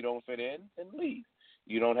feel like you don't fit in, then leave.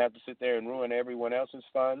 You don't have to sit there and ruin everyone else's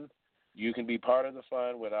fun. You can be part of the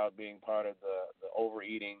fun without being part of the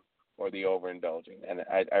overeating or the overindulging. And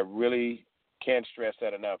I really can't stress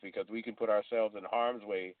that enough, because we can put ourselves in harm's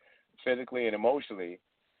way physically and emotionally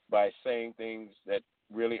by saying things that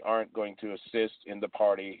really aren't going to assist in the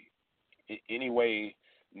party in any way,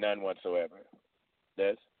 none whatsoever.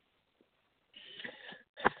 Des?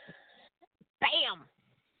 Bam!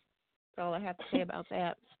 That's all I have to say about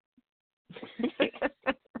that.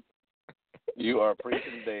 You are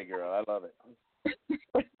preaching today, girl. I love it.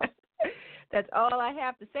 That's all I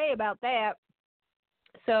have to say about that.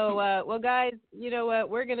 So, well, guys, you know what?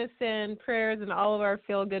 We're going to send prayers and all of our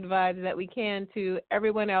feel-good vibes that we can to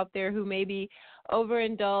everyone out there who may be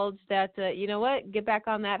overindulged, that, you know what, get back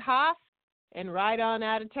on that hoss and ride on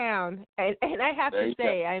out of town. And I have to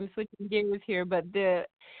say, I'm switching gears here, but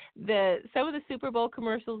some of the Super Bowl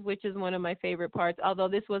commercials, which is one of my favorite parts, although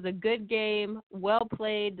this was a good game, well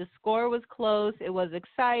played, the score was close, it was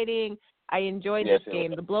exciting. I enjoyed this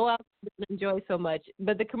game. The blowout I didn't enjoy so much.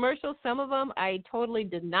 But the commercials, some of them I totally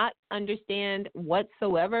did not understand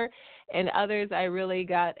whatsoever, and others I really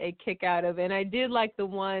got a kick out of. And I did like the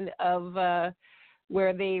one of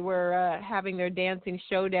where they were having their dancing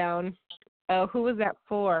showdown. Who was that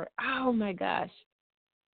for? Oh, my gosh.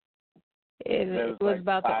 It was like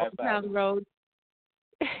about the Old Town Road.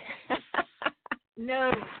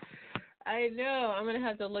 No. I know. I'm going to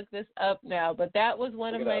have to look this up now. But that was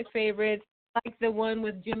one of my favorites. Like the one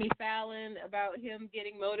with Jimmy Fallon about him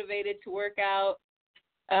getting motivated to work out,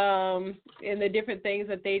 and the different things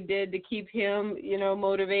that they did to keep him,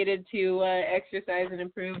 motivated to exercise and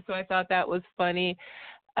improve. So I thought that was funny.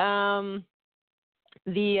 The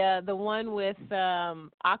one with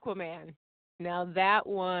Aquaman. Now that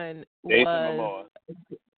one Jason was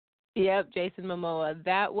Momoa. Yep, Jason Momoa.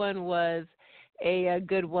 That one was a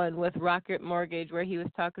good one with Rocket Mortgage, where he was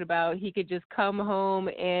talking about he could just come home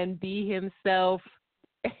and be himself.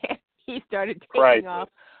 He started taking off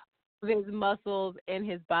his muscles and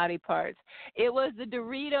his body parts. It was the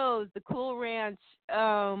Doritos, the Cool Ranch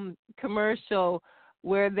commercial,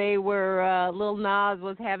 where they were Lil Nas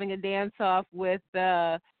was having a dance off with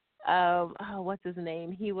what's his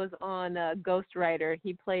name? He was on Ghost Rider.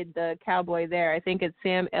 He played the cowboy there. I think it's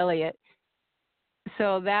Sam Elliott.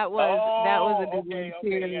 So that was a good one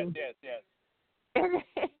too. Yes.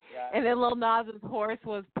 And then Lil Nas's horse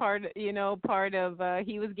was part of,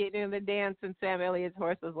 he was getting in the dance, and Sam Elliott's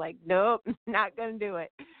horse was like, nope, not going to do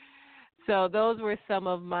it. So those were some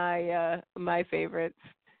of my my favorites.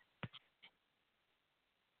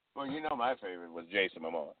 Well, my favorite was Jason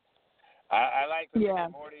Momoa. I like the Rick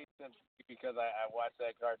and Morty because I watched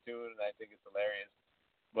that cartoon and I think it's hilarious.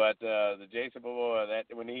 But the Jason Momoa, that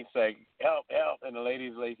when he's like, help, and the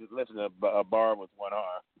lady's lifting a bar with one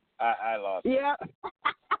arm, I lost it. Yeah.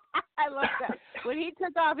 I love that. When he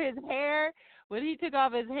took off his hair,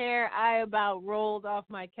 I about rolled off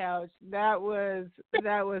my couch. That was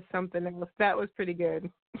something else. That was pretty good.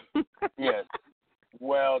 Yes.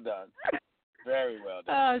 Well done. Very well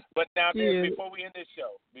done. But now, before we end this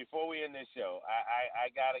show, I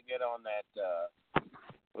got to get on that,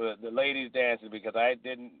 the ladies dancing, because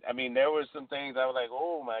there were some things I was like,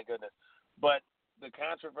 oh my goodness. But the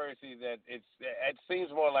controversy that it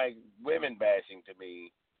seems more like women bashing to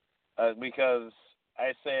me, because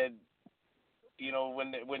I said,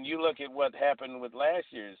 when you look at what happened with last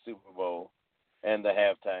year's Super Bowl and the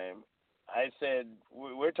halftime, I said,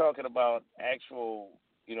 we're talking about actual,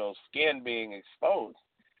 skin being exposed.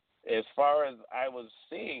 As far as I was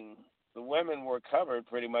seeing, the women were covered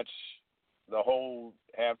pretty much the whole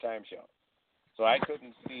halftime show. So I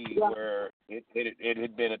couldn't see where it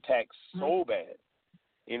had been attacked so bad,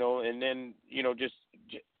 and then, just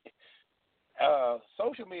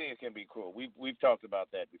social media can be cruel. We've talked about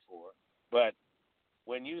that before. But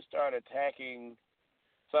when you start attacking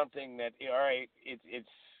something that, all right,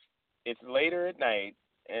 it's later at night,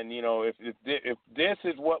 and if this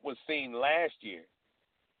is what was seen last year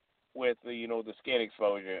with the the skin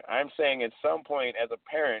exposure, I'm saying at some point as a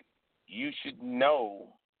parent you should know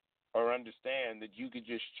or understand that you could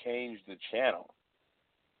just change the channel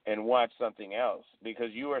and watch something else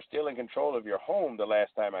because you are still in control of your home the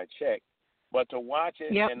last time I checked. But to watch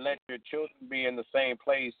it and let your children be in the same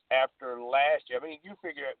place after last year, I mean, you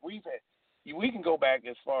figure we can go back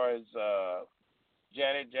as far as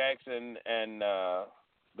Janet Jackson and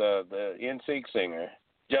the NSYNC singer,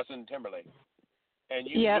 Justin Timberlake. And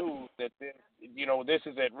you knew that this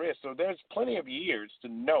is at risk. So there's plenty of years to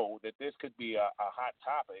know that this could be a hot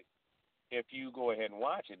topic if you go ahead and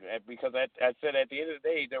watch it. Because I said at the end of the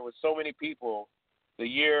day, there were so many people the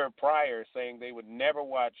year prior saying they would never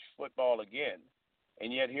watch football again.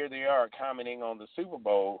 And yet here they are commenting on the Super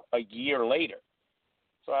Bowl a year later.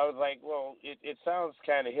 So I was like, well, it sounds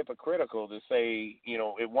kind of hypocritical to say,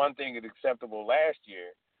 if one thing is acceptable last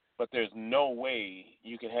year, but there's no way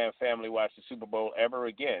you can have family watch the Super Bowl ever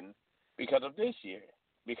again because of this year,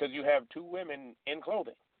 because you have two women in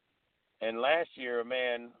clothing. And last year, a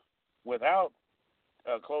man without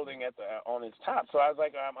clothing on his top. So I was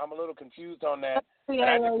like, I'm a little confused on that. And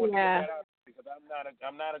I just want to get that out because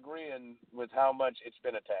I'm not agreeing with how much it's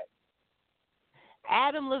been attacked.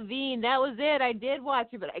 Adam Levine, that was it. I did watch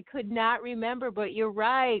it, but I could not remember. But you're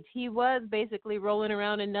right. He was basically rolling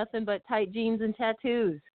around in nothing but tight jeans and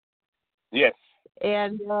tattoos. Yes.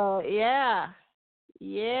 And and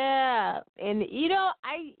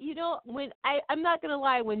when I'm not gonna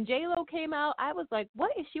lie, when J-Lo came out, I was like,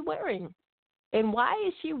 what is she wearing? And why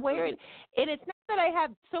is she wearing? And it's not that I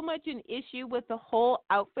have so much an issue with the whole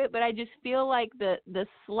outfit, but I just feel like the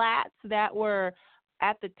slats that were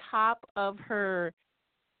at the top of her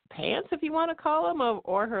pants, if you want to call them,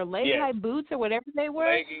 or her leg-high boots or whatever they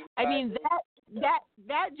were. I mean,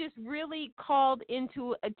 that just really called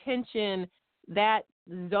into attention that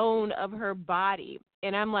zone of her body.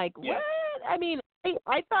 And I'm like, what? I mean,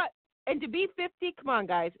 I thought, and to be 50, come on,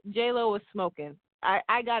 guys, J-Lo was smoking.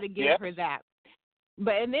 I got to give her that.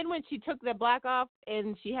 And then when she took the black off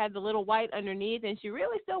and she had the little white underneath, and she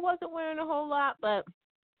really still wasn't wearing a whole lot, but,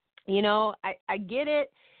 I get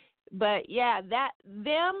it. But,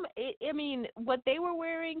 what they were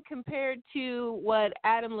wearing compared to what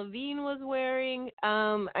Adam Levine was wearing,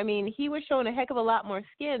 he was showing a heck of a lot more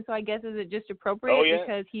skin. So I guess is it just appropriate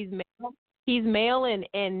because he's male? He's male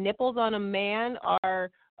and nipples on a man are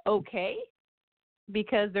okay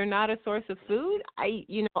because they're not a source of food. I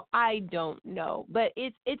don't know. But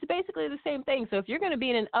it's basically the same thing. So if you're going to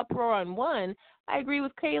be in an uproar on one, I agree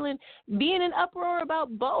with Kaylin, be in an uproar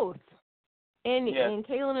about both. And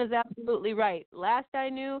Kaylin is absolutely right. Last I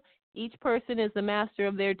knew, each person is the master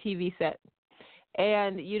of their TV set.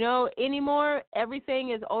 And, anymore, everything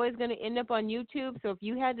is always going to end up on YouTube. So if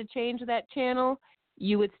you had to change that channel,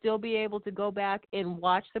 you would still be able to go back and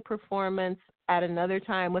watch the performance at another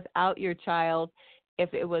time without your child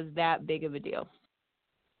if it was that big of a deal.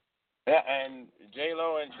 Yeah, and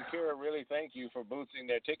J-Lo and Shakira really thank you for boosting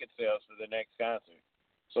their ticket sales for the next concert.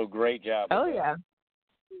 So great job. Oh, yeah.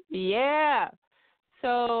 Yeah.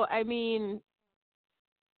 So,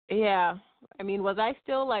 was I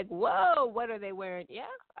still like, whoa, what are they wearing? Yeah,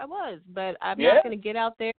 I was. But I'm not going to get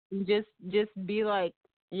out there and just be like,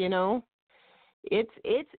 it's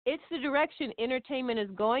the direction entertainment is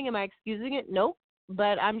going. Am I excusing it? Nope.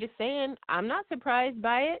 But I'm just saying I'm not surprised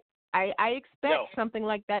by it. I expect something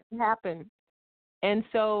like that to happen. And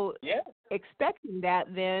so expecting that,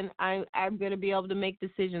 then I'm going to be able to make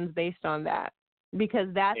decisions based on that. Because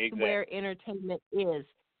that's where entertainment is.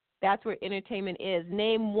 That's where entertainment is.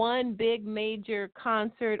 Name one big major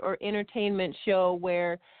concert or entertainment show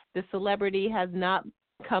where the celebrity has not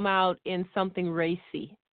come out in something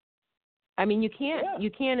racy. You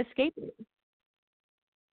can't escape it.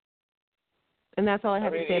 And that's all I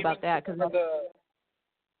have to say about that. I was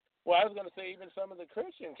going to say even some of the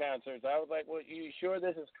Christian concerts. I was like, well, you sure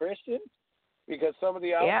this is Christian? Because some of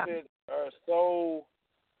the outfits are so...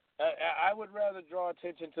 I would rather draw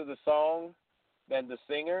attention to the song than the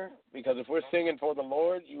singer, because if we're singing for the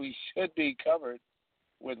Lord, we should be covered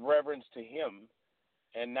with reverence to Him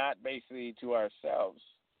and not basically to ourselves.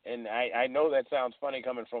 And I know that sounds funny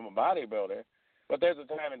coming from a bodybuilder, but there's a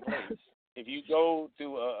time and place. If you go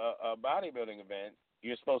to a bodybuilding event,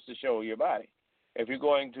 you're supposed to show your body. If you're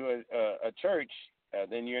going to a church,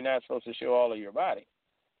 then you're not supposed to show all of your body.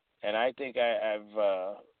 And I think I've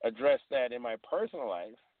addressed that in my personal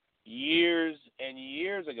life years and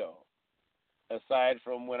years ago, aside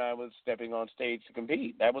from when I was stepping on stage to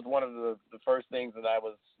compete. That was one of the first things that I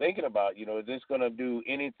was thinking about. Is this going to do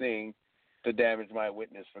anything to damage my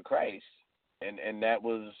witness for Christ? And that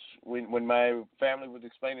was when my family was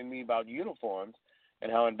explaining to me about uniforms.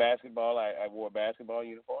 and how in basketball I wore basketball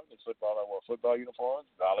uniforms, in football I wore football uniforms,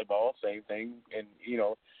 volleyball, same thing, and,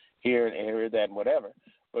 here and that and whatever.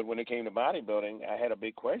 But when it came to bodybuilding, I had a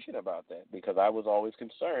big question about that because I was always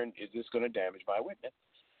concerned, is this going to damage my witness?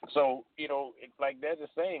 So, like Des is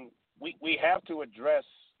saying, we have to address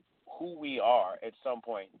who we are at some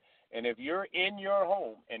point. And if you're in your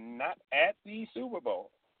home and not at the Super Bowl,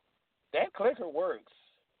 that clicker works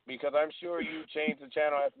because I'm sure you changed the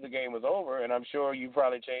channel after the game was over, and I'm sure you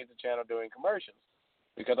probably changed the channel during commercials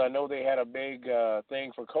because I know they had a big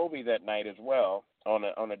thing for Kobe that night as well on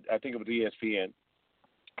I think it was ESPN.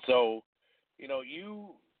 So,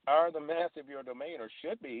 you are the master of your domain, or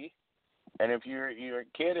should be. And if your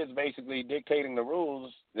kid is basically dictating the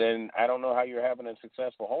rules, then I don't know how you're having a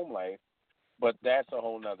successful home life. But that's a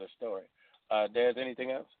whole nother story. Des,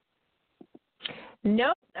 anything else?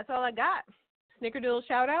 Nope, that's all I got. Snickerdoodle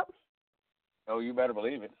shout out? Oh, you better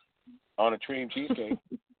believe it. On a cream cheesecake.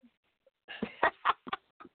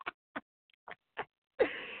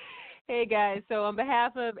 Hey, guys, so on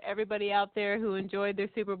behalf of everybody out there who enjoyed their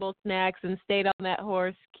Super Bowl snacks and stayed on that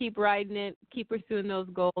horse, keep riding it, keep pursuing those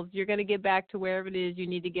goals. You're going to get back to wherever it is you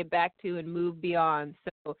need to get back to and move beyond.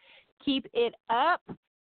 So keep it up.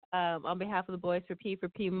 On behalf of the boys for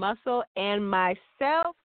P4P Muscle and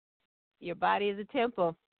myself, your body is a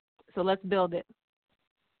temple, so let's build it.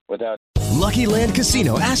 Lucky Land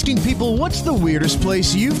Casino, asking people, what's the weirdest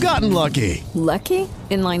place you've gotten lucky? Lucky?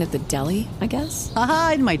 In line at the deli, I guess?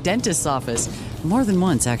 Aha, in my dentist's office. More than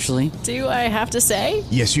once, actually. Do I have to say?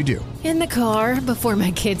 Yes, you do. In the car before my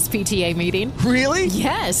kids' PTA meeting. Really?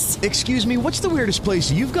 Yes. Excuse me, what's the weirdest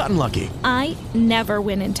place you've gotten lucky? I never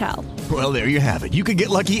win and tell. Well, there you have it. You can get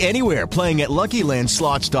lucky anywhere, playing at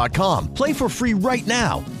LuckyLandSlots.com. Play for free right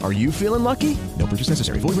now. Are you feeling lucky? No purchase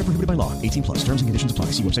necessary. Void where prohibited by law. 18+. Terms and conditions apply.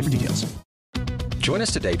 See website for details. Join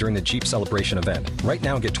us today during the Jeep Celebration event. Right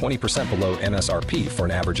now, get 20% below MSRP for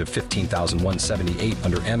an average of $15,178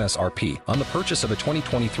 under MSRP on the purchase of a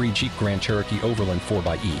 2023 Jeep Grand Cherokee Overland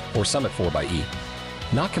 4xE or Summit 4xE.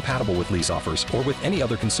 Not compatible with lease offers or with any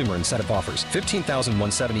other consumer incentive offers.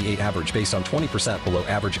 $15,178 average based on 20% below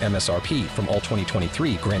average MSRP from all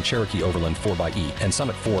 2023 Grand Cherokee Overland 4xE and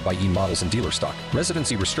Summit 4xE models in dealer stock.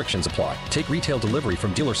 Residency restrictions apply. Take retail delivery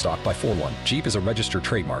from dealer stock by 4/1. Jeep is a registered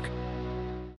trademark.